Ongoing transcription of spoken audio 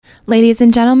Ladies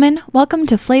and gentlemen, welcome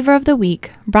to Flavor of the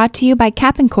Week, brought to you by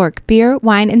Cap and Cork Beer,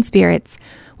 Wine, and Spirits,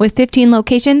 with 15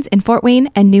 locations in Fort Wayne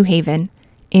and New Haven.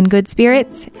 In good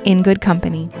spirits, in good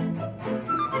company.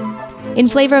 In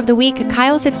Flavor of the Week,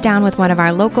 Kyle sits down with one of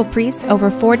our local priests over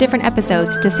 4 different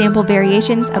episodes to sample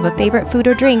variations of a favorite food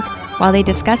or drink while they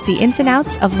discuss the ins and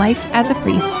outs of life as a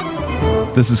priest.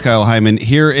 This is Kyle Hyman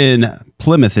here in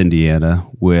Plymouth, Indiana,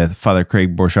 with Father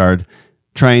Craig Borchard,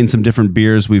 trying some different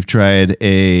beers. We've tried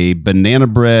a banana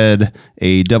bread,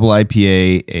 a double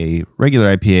IPA, a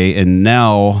regular IPA, and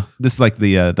now this is like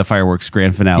the fireworks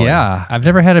grand finale. Yeah, I've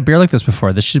never had a beer like this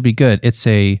before. This should be good. It's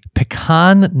a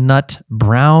pecan nut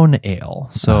brown ale.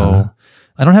 So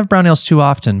I don't have brown ales too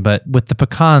often, but with the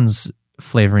pecans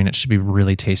flavoring, it should be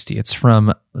really tasty. It's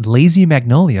from Lazy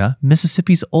Magnolia,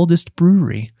 Mississippi's oldest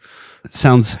brewery.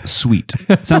 Sounds sweet.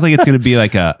 Sounds like it's going to be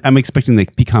like I'm expecting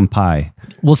like pecan pie.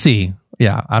 We'll see.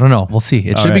 Yeah, I don't know. We'll see.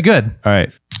 It should be good. All right.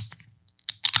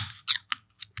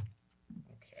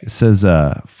 It says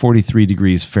 43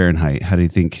 degrees Fahrenheit. How do you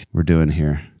think we're doing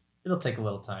here? It'll take a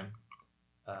little time.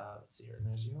 Let's see here.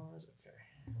 There's yours.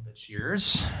 Okay.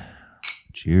 Cheers.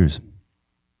 Cheers.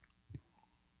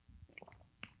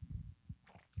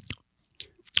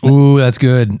 Ooh, that's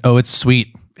good. Oh, it's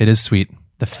sweet. It is sweet.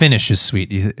 The finish is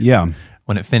sweet. Yeah.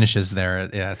 When it finishes there,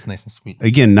 yeah, it's nice and sweet.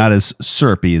 Again, not as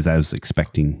syrupy as I was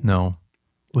expecting. No.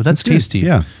 Well, that's tasty.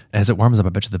 Yeah. As it warms up, I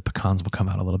bet you the pecans will come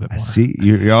out a little bit more. I see.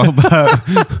 You're all about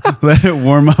let it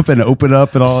warm up and open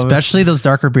up and all Especially those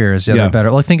darker beers. Yeah, they're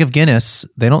better. Well, think of Guinness.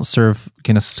 They don't serve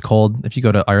Guinness cold. If you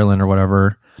go to Ireland or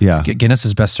whatever, Guinness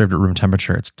is best served at room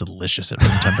temperature. It's delicious at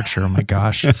room temperature. Oh my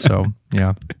gosh. So,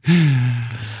 yeah.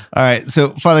 All right.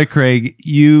 So, Father Craig,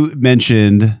 you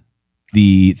mentioned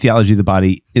the Theology of the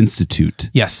Body Institute.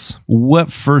 Yes. What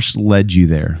first led you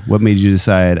there? What made you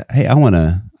decide, hey, I want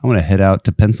to head out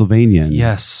to Pennsylvania?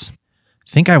 Yes.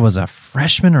 I think I was a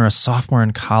freshman or a sophomore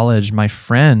in college. My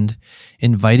friend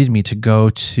invited me to go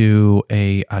to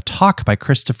a talk by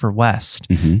Christopher West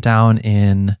down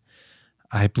in,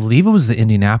 I believe it was the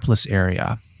Indianapolis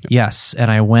area. Yes. And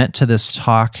I went to this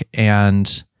talk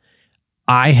and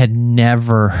I had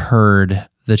never heard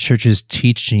the church's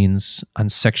teachings on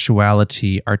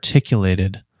sexuality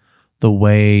articulated the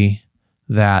way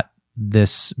that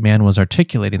this man was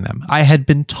articulating them. I had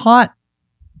been taught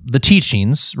the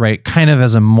teachings, right, kind of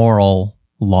as a moral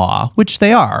law, which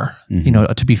they are,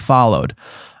 to be followed.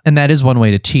 And that is one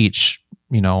way to teach,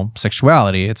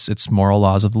 sexuality. It's moral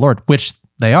laws of the Lord, which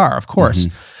they are, of course.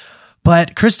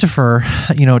 But Christopher,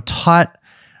 taught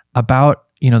about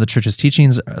the church's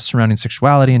teachings surrounding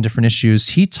sexuality and different issues.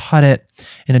 He taught it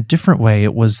in a different way.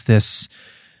 It was this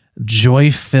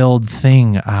joy-filled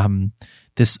thing,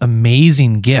 this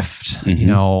amazing gift,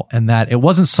 and that it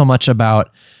wasn't so much about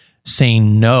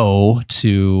saying no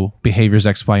to behaviors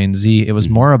X, Y, and Z. It was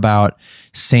more about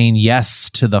saying yes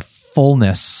to the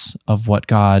fullness of what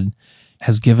God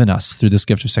has given us through this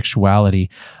gift of sexuality,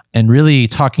 and really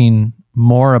talking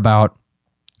more about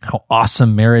how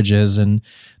awesome marriage is and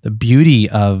the beauty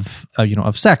of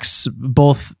sex,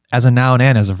 both as a noun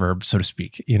and as a verb, so to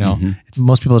speak.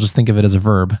 Most people just think of it as a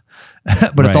verb,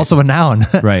 but it's also a noun.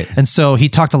 Right. And so he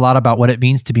talked a lot about what it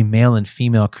means to be male and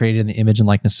female, created in the image and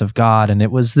likeness of God. And it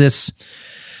was this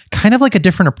kind of like a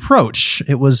different approach.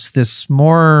 It was this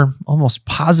more almost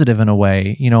positive in a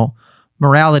way.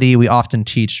 Morality, we often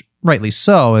teach, rightly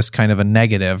so, is kind of a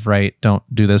negative, right? Don't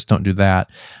do this, don't do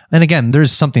that. And again,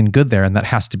 there's something good there, and that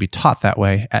has to be taught that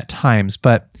way at times.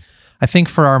 But I think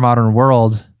for our modern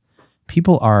world,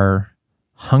 people are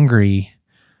hungry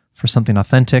for something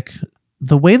authentic.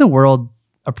 The way the world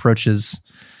approaches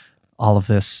all of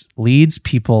this leads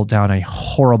people down a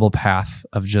horrible path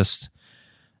of just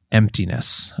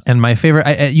emptiness. And my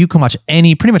favorite, you can watch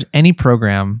pretty much any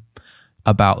program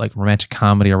about like romantic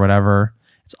comedy or whatever.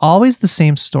 It's always the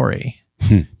same story.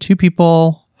 2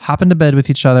 people hop into bed with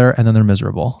each other and then they're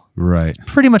miserable. Right.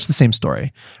 Pretty much the same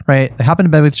story, right? They hop into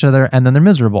bed with each other and then they're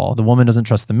miserable. The woman doesn't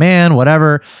trust the man,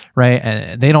 whatever, right?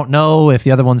 And they don't know if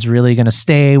the other one's really going to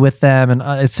stay with them, and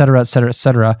et cetera, et cetera, et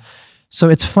cetera. So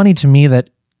it's funny to me that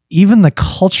even the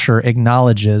culture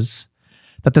acknowledges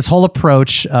that this whole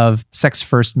approach of sex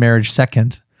first, marriage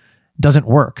second doesn't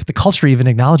work. The culture even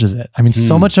acknowledges it. I mean,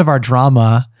 so much of our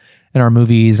drama and our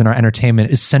movies and our entertainment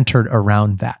is centered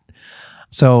around that.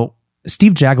 So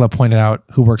Steve Jagla pointed out,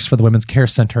 who works for the Women's Care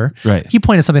Center, right? He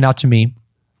pointed something out to me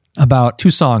about 2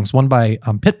 songs, one by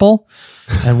Pitbull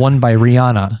and one by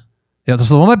Rihanna. So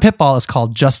the one by Pitbull is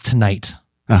called Just Tonight.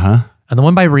 And the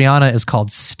one by Rihanna is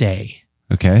called Stay.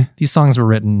 Okay. These songs were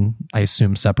written, I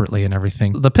assume, separately and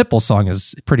everything. The Pitbull song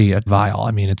is pretty vile.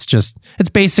 I mean, it's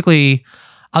basically,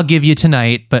 I'll give you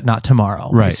tonight, but not tomorrow,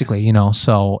 Right. basically,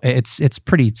 so it's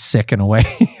pretty sick in a way.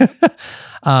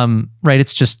 Right.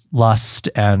 It's just lust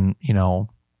and, no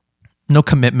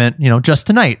commitment, just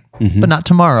tonight, but not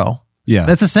tomorrow. Yeah.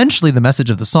 That's essentially the message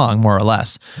of the song, more or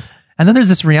less. And then there's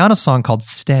this Rihanna song called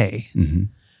Stay.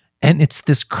 And it's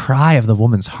this cry of the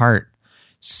woman's heart.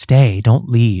 Stay, don't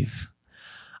leave.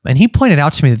 And he pointed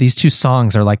out to me that these two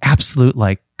songs are like absolute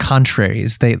like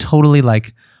contraries. They totally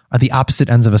like are the opposite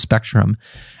ends of a spectrum.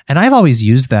 And I've always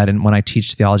used that when I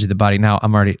teach theology of the body. Now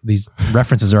these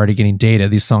references are already getting dated.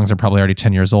 These songs are probably already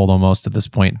 10 years old almost at this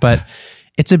point. But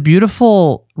it's a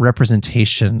beautiful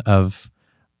representation of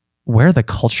where the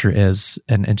culture is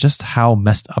and just how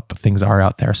messed up things are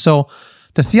out there. So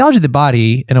the theology of the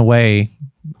body, in a way,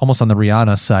 almost on the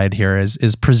Rihanna side here,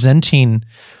 is presenting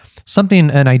something,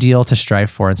 an ideal to strive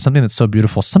for, and something that's so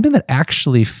beautiful, something that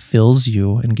actually fills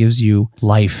you and gives you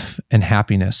life and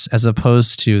happiness, as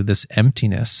opposed to this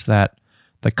emptiness that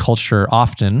the culture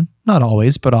often, not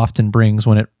always, but often brings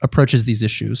when it approaches these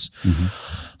issues.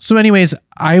 So anyways,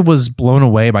 I was blown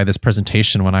away by this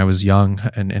presentation when I was young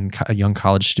and a young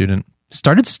college student.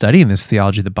 Started studying this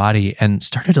theology of the body and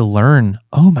started to learn,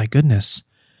 oh my goodness,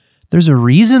 there's a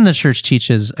reason the church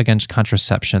teaches against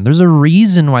contraception. There's a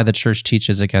reason why the church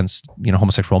teaches against,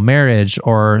 homosexual marriage,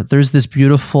 or there's this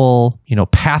beautiful,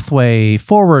 pathway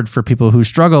forward for people who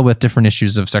struggle with different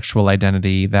issues of sexual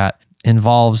identity that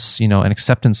involves, an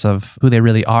acceptance of who they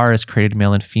really are as created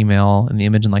male and female in the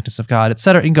image and likeness of God, et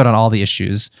cetera. You can go down all the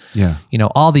issues,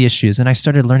 all the issues. And I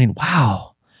started learning,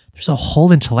 wow, there's a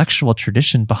whole intellectual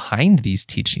tradition behind these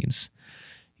teachings.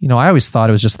 I always thought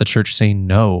it was just the church saying,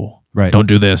 no, right, don't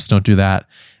do this, don't do that.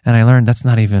 And I learned that's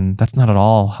not at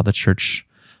all how the church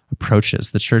approaches.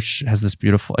 The church has this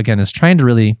beautiful, again, is trying to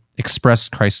really express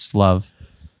Christ's love.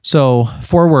 So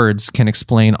 4 words can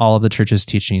explain all of the church's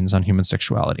teachings on human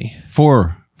sexuality.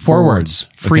 Four words.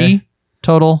 Free, Okay.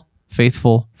 total,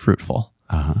 faithful, fruitful.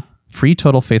 Free,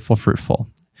 total, faithful, fruitful.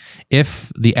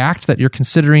 If the act that you're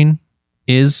considering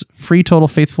is free, total,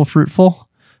 faithful, fruitful,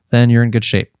 then you're in good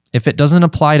shape. If it doesn't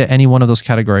apply to any one of those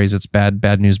categories, it's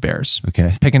bad news bears.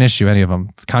 Okay. Pick an issue, any of them.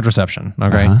 Contraception,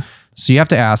 okay? So you have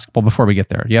to ask, well, before we get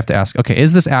there, you have to ask, okay,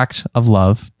 is this act of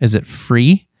love, is it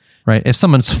free, right? If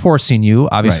someone's forcing you,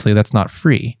 obviously that's not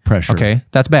free. Pressure. Okay,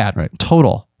 that's bad. Right.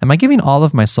 Total. Am I giving all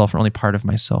of myself or only part of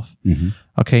myself?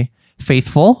 Okay.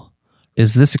 Faithful.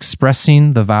 Is this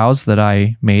expressing the vows that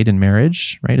I made in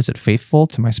marriage, right? Is it faithful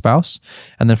to my spouse?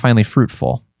 And then finally,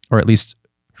 fruitful, or at least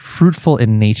fruitful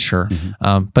in nature,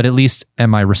 but at least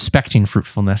am I respecting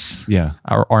fruitfulness? Yeah.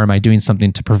 Or am I doing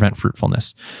something to prevent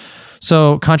fruitfulness?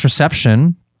 So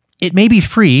contraception, it may be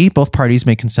free. Both parties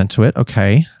may consent to it.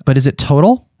 Okay. But is it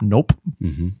total? Nope.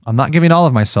 I'm not giving all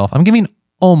of myself. I'm giving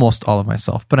almost all of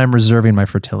myself, but I'm reserving my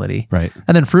fertility. Right.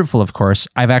 And then fruitful, of course,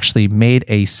 I've actually made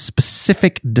a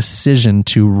specific decision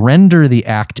to render the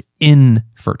act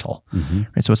infertile.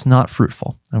 Right? So it's not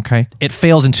fruitful. Okay. It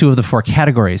fails in 2 of the 4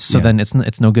 categories. So then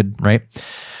it's no good, right?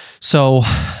 So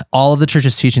all of the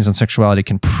church's teachings on sexuality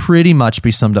can pretty much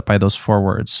be summed up by those 4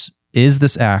 words. Is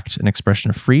this act an expression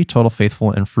of free, total,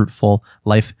 faithful, and fruitful,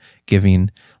 life-giving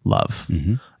love?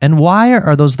 And why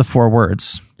are those the 4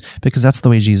 words? Because that's the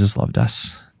way Jesus loved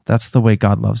us. That's the way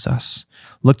God loves us.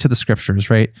 Look to the scriptures,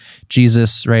 right?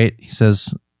 Jesus, right? He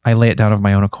says, I lay it down of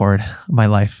my own accord, my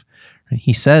life.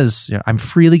 He says, I'm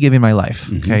freely giving my life,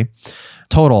 okay?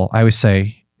 Total, I always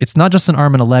say, it's not just an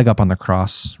arm and a leg up on the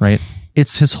cross, right?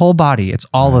 It's his whole body. It's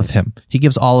all of him. He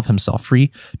gives all of himself,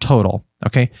 free, total,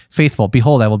 okay? Faithful,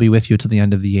 behold, I will be with you to the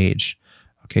end of the age.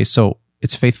 Okay, so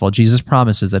it's faithful. Jesus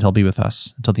promises that he'll be with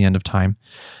us until the end of time.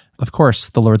 Of course,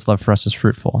 the Lord's love for us is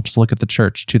fruitful. Just look at the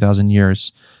church, 2,000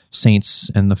 years, saints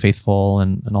and the faithful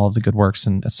and all of the good works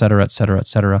and et cetera, et cetera, et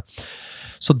cetera.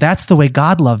 So that's the way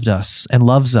God loved us and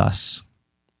loves us.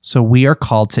 So we are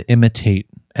called to imitate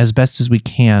as best as we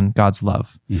can God's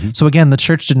love. So again, the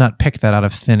church did not pick that out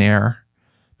of thin air,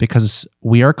 because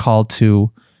we are called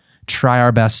to try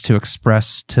our best to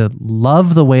express, to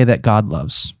love the way that God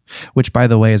loves, which, by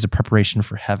the way, is a preparation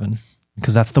for heaven,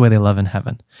 because that's the way they love in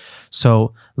heaven.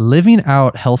 So living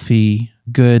out healthy,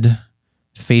 good,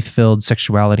 faith-filled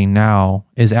sexuality now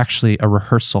is actually a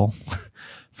rehearsal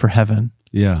for heaven.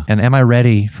 Yeah. And am I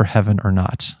ready for heaven or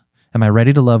not? Am I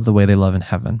ready to love the way they love in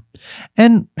heaven?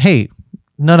 And hey,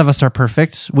 none of us are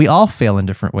perfect. We all fail in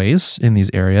different ways in these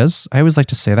areas. I always like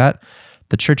to say that.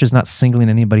 The church is not singling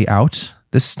anybody out.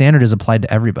 This standard is applied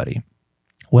to everybody.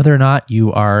 Whether or not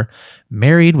you are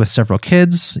married with several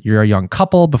kids, you're a young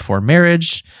couple before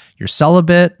marriage, you're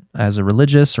celibate as a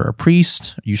religious or a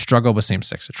priest, you struggle with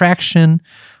same-sex attraction,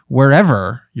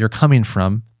 wherever you're coming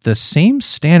from, the same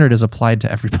standard is applied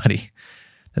to everybody.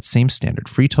 That same standard,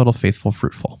 free, total, faithful,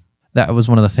 fruitful. That was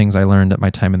one of the things I learned at my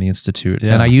time in the Institute.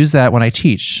 Yeah. And I use that when I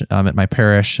teach at my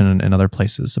parish and other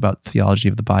places about theology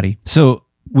of the body. So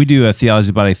we do a Theology of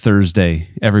the Body Thursday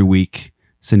every week.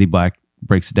 Cindy Black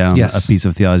breaks down a piece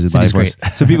of Theology of the Body for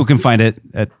us. So people can find it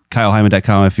at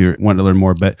kylehyman.com if you want to learn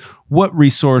more. But what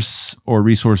resource or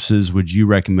resources would you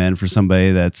recommend for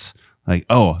somebody that's like,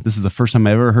 oh, this is the first time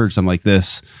I ever heard something like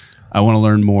this. I want to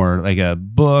learn more, like a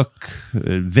book,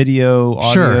 video,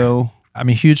 audio. Sure. I'm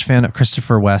a huge fan of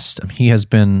Christopher West. He has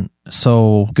been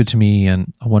so good to me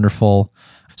and wonderful.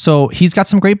 So he's got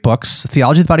some great books.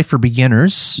 Theology of the Body for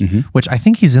Beginners, which I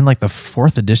think he's in like the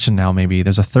 4th edition now, maybe.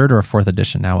 There's a 3rd or a 4th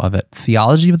edition now of it.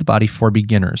 Theology of the Body for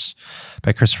Beginners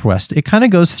by Christopher West. It kind of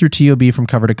goes through TOB from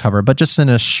cover to cover, but just in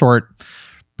a short,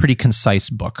 pretty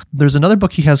concise book. There's another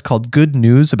book he has called Good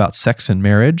News About Sex and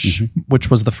Marriage,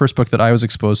 which was the first book that I was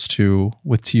exposed to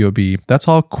with TOB. That's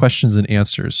all questions and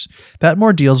answers. That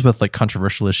more deals with like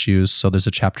controversial issues. So there's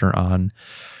a chapter on,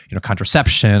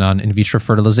 contraception, on in vitro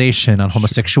fertilization, on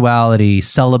homosexuality,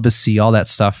 celibacy, all that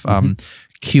stuff.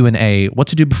 Q&A, what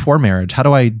to do before marriage? How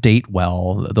do I date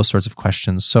well? Those sorts of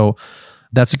questions. So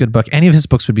that's a good book. Any of his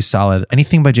books would be solid.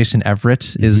 Anything by Jason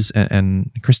Everett is,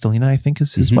 and Kristalina, I think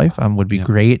is his wife, would be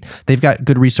great. They've got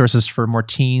good resources for more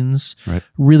teens. Right.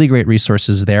 Really great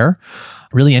resources there.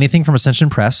 Really anything from Ascension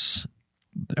Press.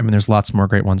 I mean, there's lots more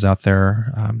great ones out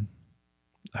there.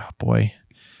 Oh boy.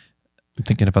 I'm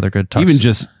thinking of other good talks. Even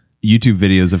just YouTube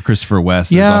videos of Christopher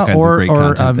West. There's all kinds of great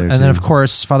content there. And then of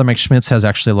course, Father Mike Schmitz has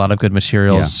actually a lot of good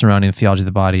materials surrounding the theology of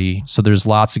the body. So there's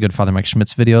lots of good Father Mike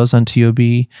Schmitz videos on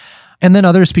TOB. And then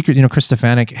other speakers, Chris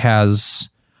Stefanik has,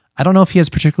 I don't know if he has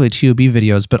particularly TOB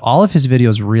videos, but all of his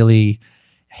videos really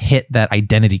hit that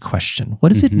identity question.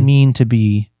 What does it mean to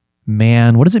be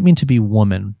man? What does it mean to be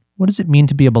woman? What does it mean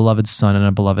to be a beloved son and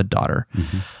a beloved daughter?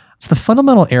 So the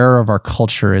fundamental error of our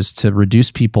culture is to reduce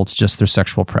people to just their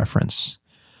sexual preference.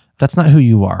 That's not who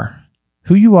you are.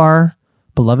 Who you are,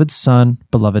 beloved son,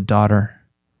 beloved daughter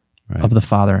of the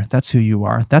Father. That's who you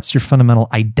are. That's your fundamental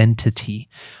identity.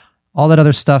 All that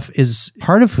other stuff is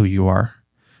part of who you are,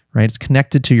 right? It's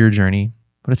connected to your journey,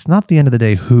 but it's not at the end of the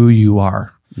day who you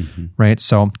are, right?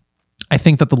 So I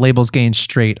think that the labels gay and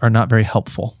straight are not very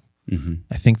helpful.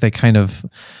 I think they kind of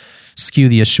skew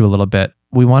the issue a little bit.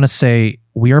 We want to say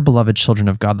we are beloved children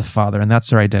of God the Father, and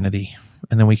that's our identity.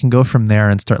 And then we can go from there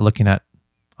and start looking at,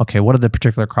 okay, what are the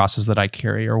particular crosses that I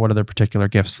carry, or what are the particular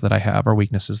gifts that I have or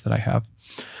weaknesses that I have?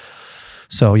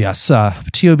 So yes,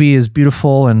 TOB is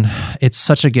beautiful, and it's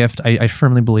such a gift. I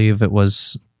firmly believe it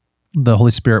was the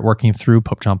Holy Spirit working through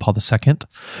Pope John Paul II,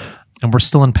 and we're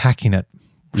still unpacking it.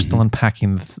 We're still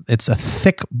unpacking. It's a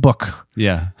thick book.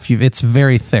 Yeah. It's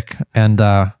very thick, and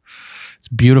it's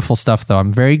beautiful stuff, though.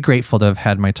 I'm very grateful to have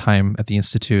had my time at the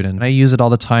Institute, and I use it all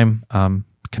the time.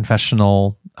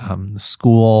 Confessional,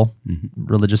 school,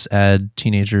 religious ed,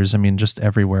 teenagers, just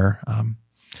everywhere.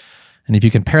 And if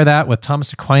you can pair that with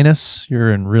Thomas Aquinas,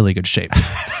 you're in really good shape.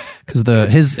 Because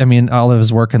all of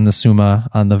his work in the Summa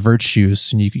on the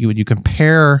virtues, and you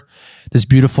compare this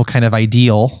beautiful kind of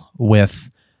ideal with,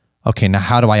 okay, now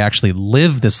how do I actually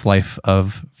live this life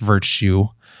of virtue?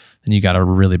 Then you got a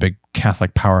really big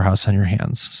Catholic powerhouse on your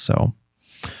hands. So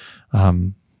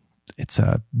it's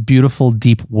a beautiful,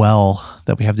 deep well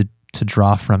that we have to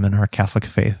draw from in our Catholic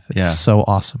faith. It's so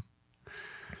awesome.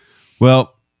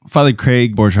 Well, Father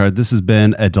Craig Borchard, this has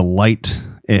been a delight,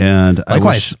 and I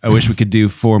wish we could do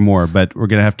 4 more, but we're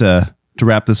going to have to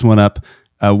wrap this one up.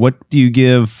 What do you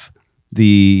give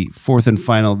the 4th and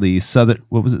final, the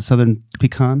Southern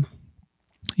Pecan?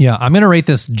 Yeah, I'm going to rate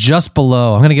this just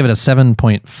below. I'm going to give it a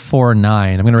 7.49.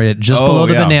 I'm going to rate it just below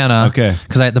the banana. Okay.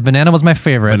 Because the banana was my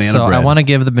favorite. Banana bread. I want to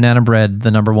give the banana bread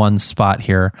the number 1 spot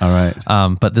here. All right.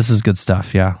 But this is good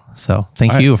stuff. Yeah. So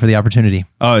thank you for the opportunity.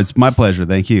 Oh, it's my pleasure.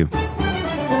 Thank you.